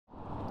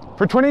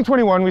For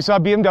 2021, we saw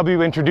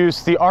BMW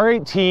introduce the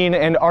R18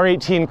 and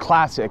R18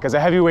 Classic as a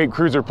heavyweight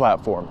cruiser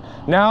platform.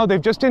 Now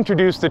they've just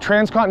introduced the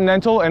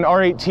Transcontinental and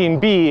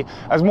R18B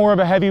as more of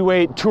a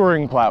heavyweight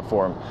touring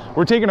platform.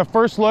 We're taking a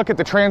first look at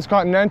the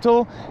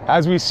Transcontinental.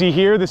 As we see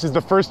here, this is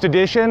the first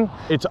edition.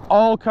 It's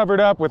all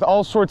covered up with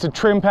all sorts of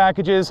trim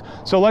packages.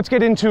 So let's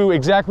get into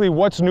exactly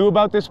what's new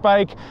about this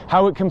bike,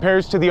 how it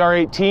compares to the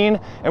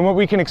R18, and what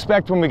we can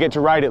expect when we get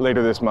to ride it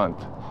later this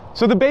month.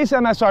 So the base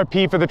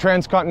MSRP for the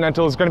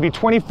Transcontinental is going to be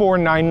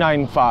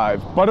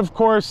 $24,995, but of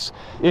course,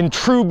 in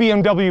true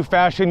BMW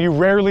fashion, you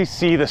rarely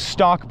see the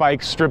stock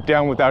bike stripped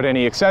down without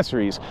any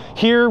accessories.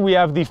 Here we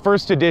have the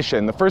first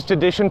edition. The first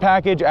edition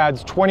package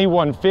adds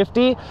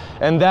 $2,150,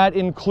 and that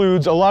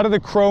includes a lot of the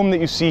chrome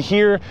that you see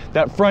here,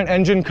 that front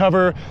engine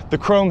cover, the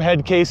chrome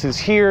head case is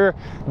here,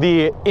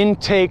 the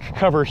intake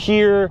cover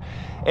here,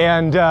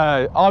 and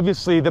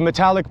obviously the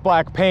metallic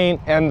black paint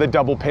and the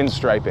double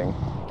pinstriping.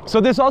 So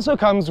this also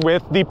comes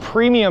with the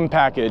premium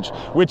package,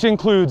 which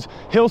includes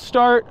hill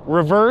start,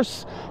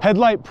 reverse,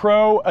 headlight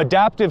pro,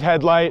 adaptive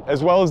headlight,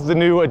 as well as the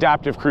new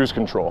adaptive cruise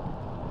control,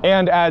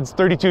 and adds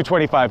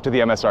 $3,225 to the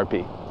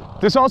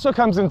MSRP. This also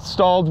comes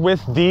installed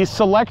with the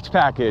Select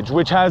package,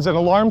 which has an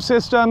alarm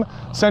system,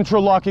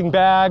 central locking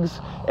bags,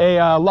 a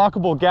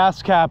lockable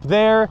gas cap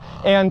there,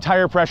 and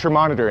tire pressure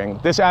monitoring.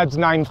 This adds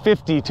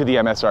 $950 to the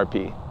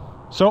MSRP.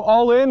 So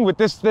all in, with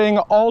this thing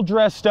all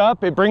dressed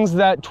up, it brings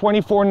that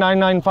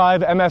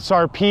 $24,995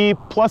 MSRP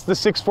plus the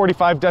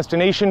 $645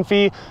 destination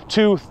fee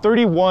to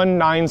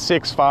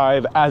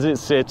 $31,965 as it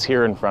sits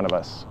here in front of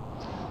us.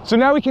 So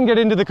now we can get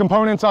into the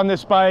components on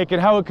this bike and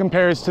how it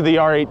compares to the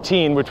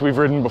R18, which we've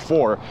ridden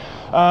before.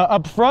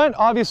 Up front,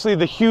 obviously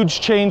the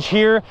huge change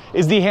here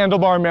is the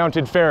handlebar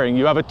mounted fairing.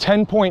 You have a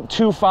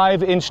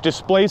 10.25-inch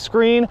display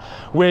screen,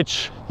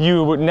 which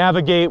you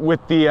navigate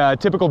with the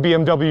typical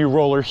BMW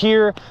roller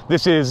here.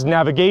 This is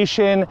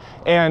navigation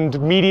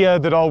and media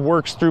that all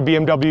works through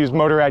BMW's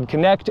Motorrad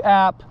Connect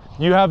app.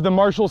 You have the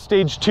Marshall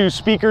Stage 2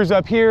 speakers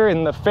up here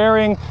in the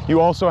fairing.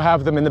 You also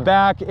have them in the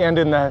back and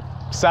in the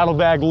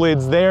saddlebag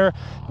lids there.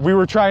 We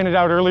were trying it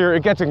out earlier.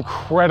 It gets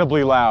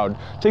incredibly loud.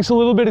 Takes a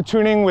little bit of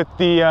tuning with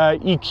the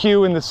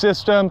EQ in the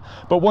system,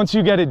 but once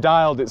you get it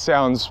dialed, it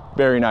sounds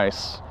very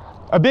nice.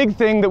 A big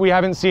thing that we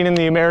haven't seen in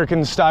the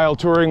American style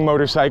touring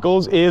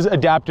motorcycles is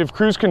adaptive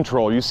cruise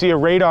control. You see a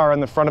radar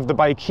on the front of the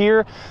bike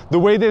here. The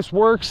way this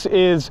works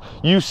is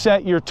you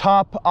set your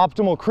top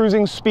optimal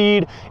cruising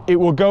speed. It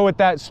will go at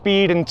that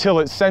speed until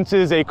it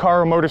senses a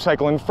car or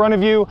motorcycle in front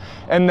of you,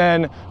 and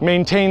then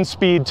maintain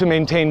speed to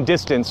maintain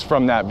distance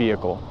from that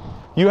vehicle.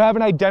 You have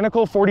an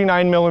identical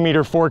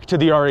 49mm fork to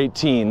the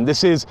R18.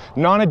 This is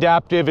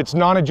non-adaptive, it's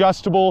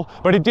non-adjustable,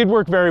 but it did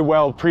work very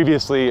well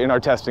previously in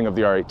our testing of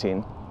the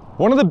R18.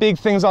 One of the big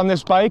things on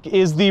this bike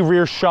is the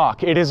rear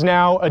shock. It is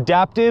now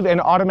adaptive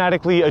and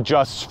automatically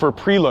adjusts for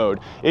preload.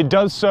 It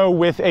does so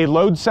with a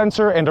load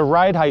sensor and a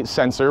ride height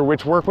sensor,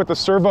 which work with a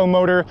servo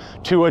motor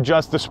to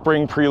adjust the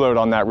spring preload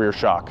on that rear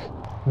shock.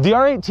 The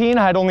R18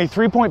 had only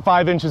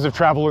 3.5 inches of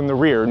travel in the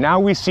rear. Now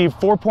we see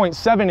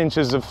 4.7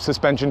 inches of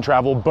suspension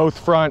travel, both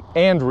front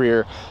and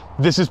rear.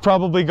 This is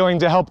probably going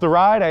to help the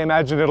ride. I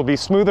imagine it'll be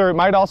smoother. It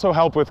might also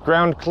help with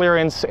ground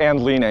clearance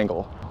and lean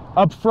angle.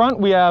 Up front,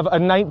 we have a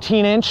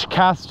 19-inch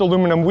cast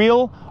aluminum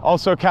wheel,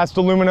 also cast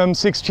aluminum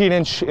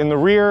 16-inch in the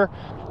rear.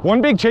 One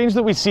big change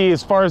that we see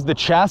as far as the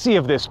chassis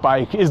of this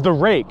bike is the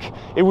rake.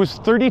 It was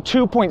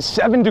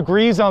 32.7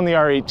 degrees on the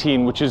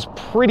R18, which is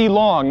pretty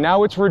long.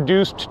 Now it's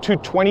reduced to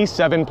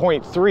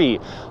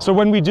 27.3. So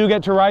when we do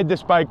get to ride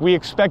this bike, we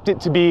expect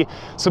it to be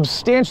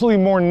substantially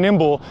more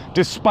nimble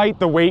despite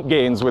the weight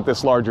gains with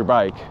this larger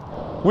bike.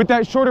 With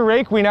that shorter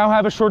rake, we now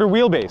have a shorter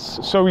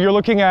wheelbase. So you're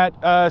looking at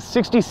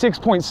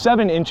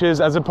 66.7 inches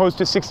as opposed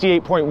to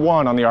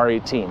 68.1 on the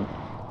R18.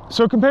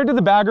 So compared to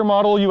the bagger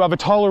model, you have a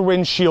taller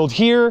windshield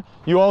here.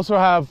 You also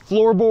have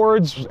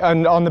floorboards,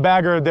 and on the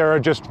bagger, there are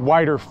just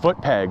wider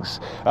foot pegs.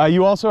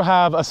 You also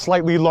have a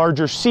slightly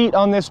larger seat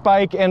on this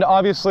bike, and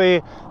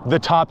obviously the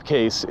top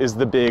case is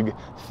the big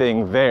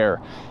thing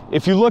there.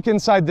 If you look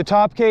inside the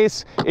top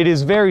case, it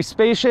is very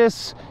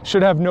spacious,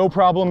 should have no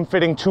problem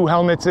fitting 2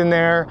 helmets in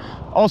there.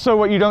 Also,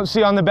 what you don't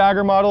see on the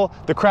bagger model,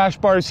 the crash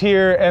bars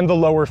here and the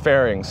lower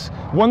fairings.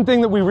 One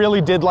thing that we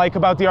really did like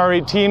about the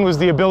R18 was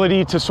the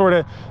ability to sort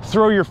of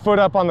throw your foot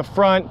up on the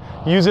front,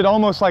 use it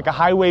almost like a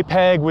highway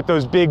peg with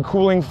those big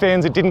cooling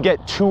fins. It didn't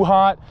get too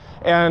hot,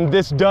 and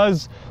this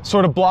does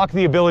sort of block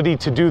the ability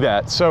to do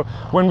that. So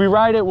when we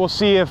ride it, we'll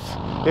see if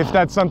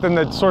that's something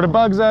that sort of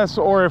bugs us,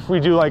 or if we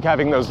do like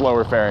having those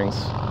lower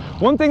fairings.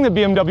 One thing that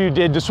BMW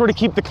did to sort of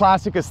keep the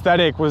classic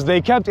aesthetic was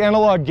they kept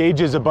analog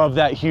gauges above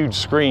that huge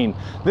screen.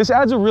 This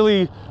adds a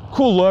really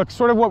cool look,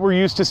 sort of what we're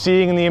used to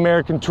seeing in the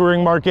American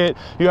touring market.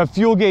 You have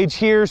fuel gauge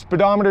here,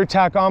 speedometer,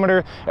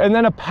 tachometer, and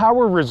then a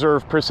power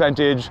reserve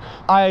percentage.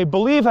 I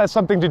believe has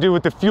something to do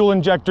with the fuel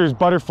injector's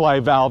butterfly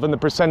valve and the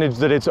percentage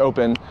that it's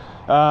open.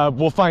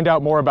 We'll find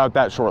out more about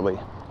that shortly.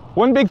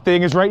 One big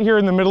thing is right here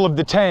in the middle of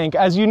the tank,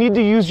 as you need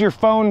to use your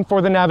phone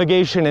for the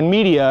navigation and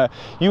media,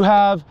 you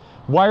have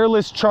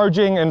wireless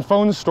charging and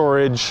phone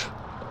storage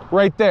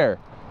right there.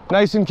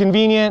 nice and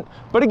convenient.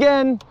 But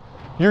again,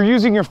 you're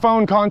using your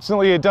phone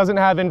constantly. It doesn't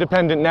have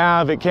independent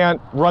nav. It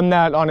can't run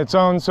that on its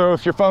own. So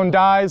if your phone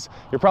dies,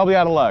 you're probably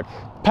out of luck.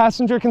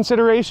 Passenger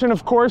consideration,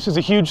 of course, is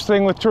a huge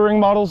thing with touring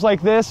models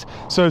like this.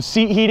 So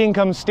seat heating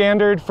comes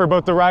standard for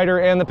both the rider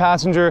and the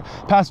passenger.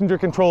 Passenger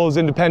control is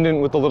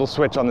independent with the little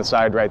switch on the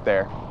side right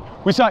there.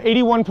 We saw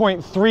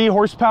 81.3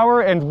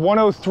 horsepower and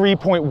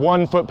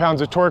 103.1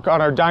 foot-pounds of torque on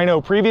our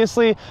dyno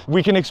previously.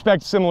 We can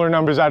expect similar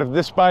numbers out of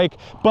this bike,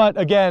 but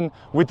again,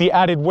 with the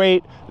added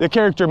weight, the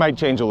character might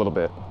change a little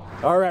bit.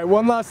 All right,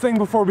 one last thing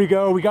before we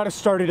go. We got to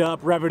start it up,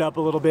 rev it up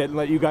a little bit, and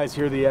let you guys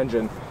hear the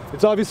engine.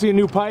 It's obviously a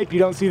new pipe. You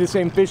don't see the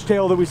same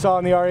fishtail that we saw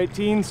in the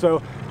R18,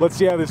 so let's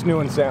see how this new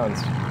one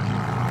sounds.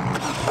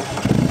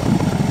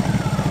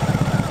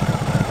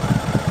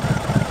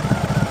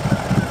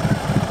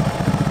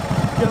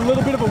 Get a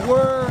little bit of a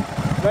whir,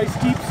 nice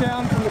deep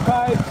sound from the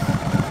pipes.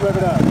 Let's rev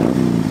it up.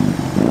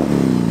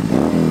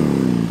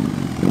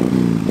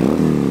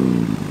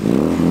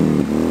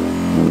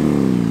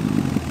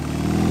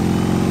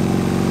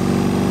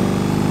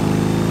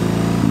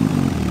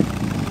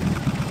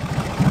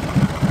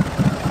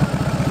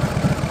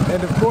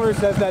 And of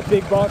course, as that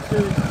big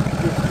boxer,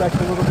 you expect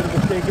a little bit of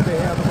a shake of the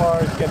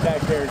handlebars, get that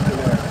character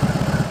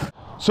there.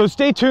 So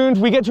stay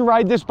tuned. We get to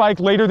ride this bike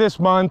later this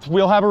month.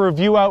 We'll have a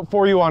review out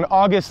for you on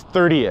August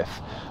 30th.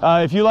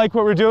 If you like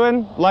what we're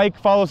doing, like,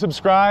 follow,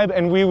 subscribe,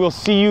 and we will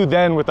see you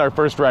then with our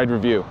first ride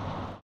review.